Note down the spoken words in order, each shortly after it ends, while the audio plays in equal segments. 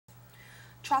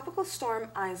Tropical Storm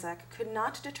Isaac could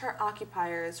not deter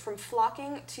occupiers from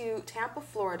flocking to Tampa,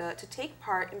 Florida to take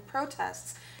part in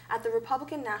protests at the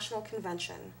Republican National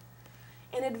Convention.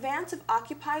 In advance of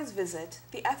Occupy's visit,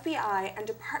 the FBI and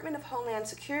Department of Homeland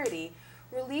Security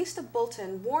released a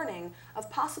bulletin warning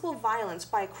of possible violence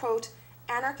by, quote,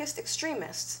 anarchist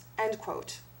extremists, end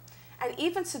quote, and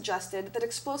even suggested that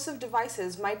explosive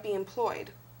devices might be employed.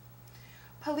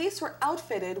 Police were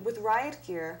outfitted with riot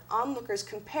gear onlookers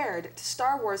compared to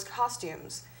Star Wars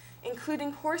costumes,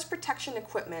 including horse protection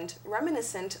equipment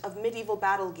reminiscent of medieval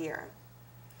battle gear.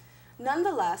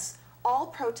 Nonetheless, all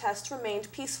protests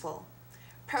remained peaceful.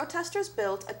 Protesters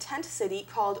built a tent city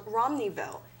called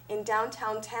Romneyville in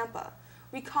downtown Tampa,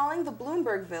 recalling the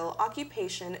Bloombergville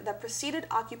occupation that preceded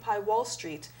Occupy Wall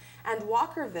Street and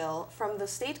Walkerville from the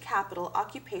state capitol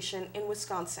occupation in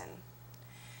Wisconsin.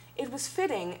 It was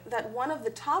fitting that one of the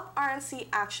top RNC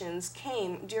actions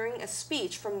came during a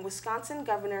speech from Wisconsin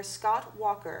Governor Scott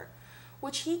Walker,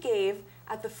 which he gave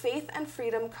at the Faith and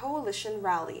Freedom Coalition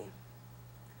rally.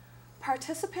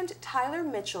 Participant Tyler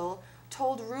Mitchell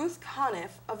told Ruth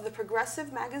Conniff of the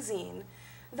Progressive magazine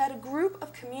that a group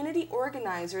of community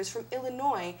organizers from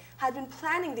Illinois had been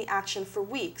planning the action for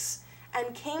weeks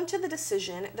and came to the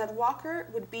decision that Walker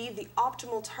would be the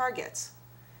optimal target.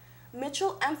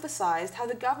 Mitchell emphasized how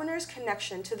the governor's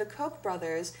connection to the Koch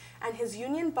brothers and his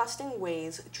union-busting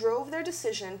ways drove their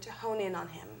decision to hone in on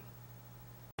him.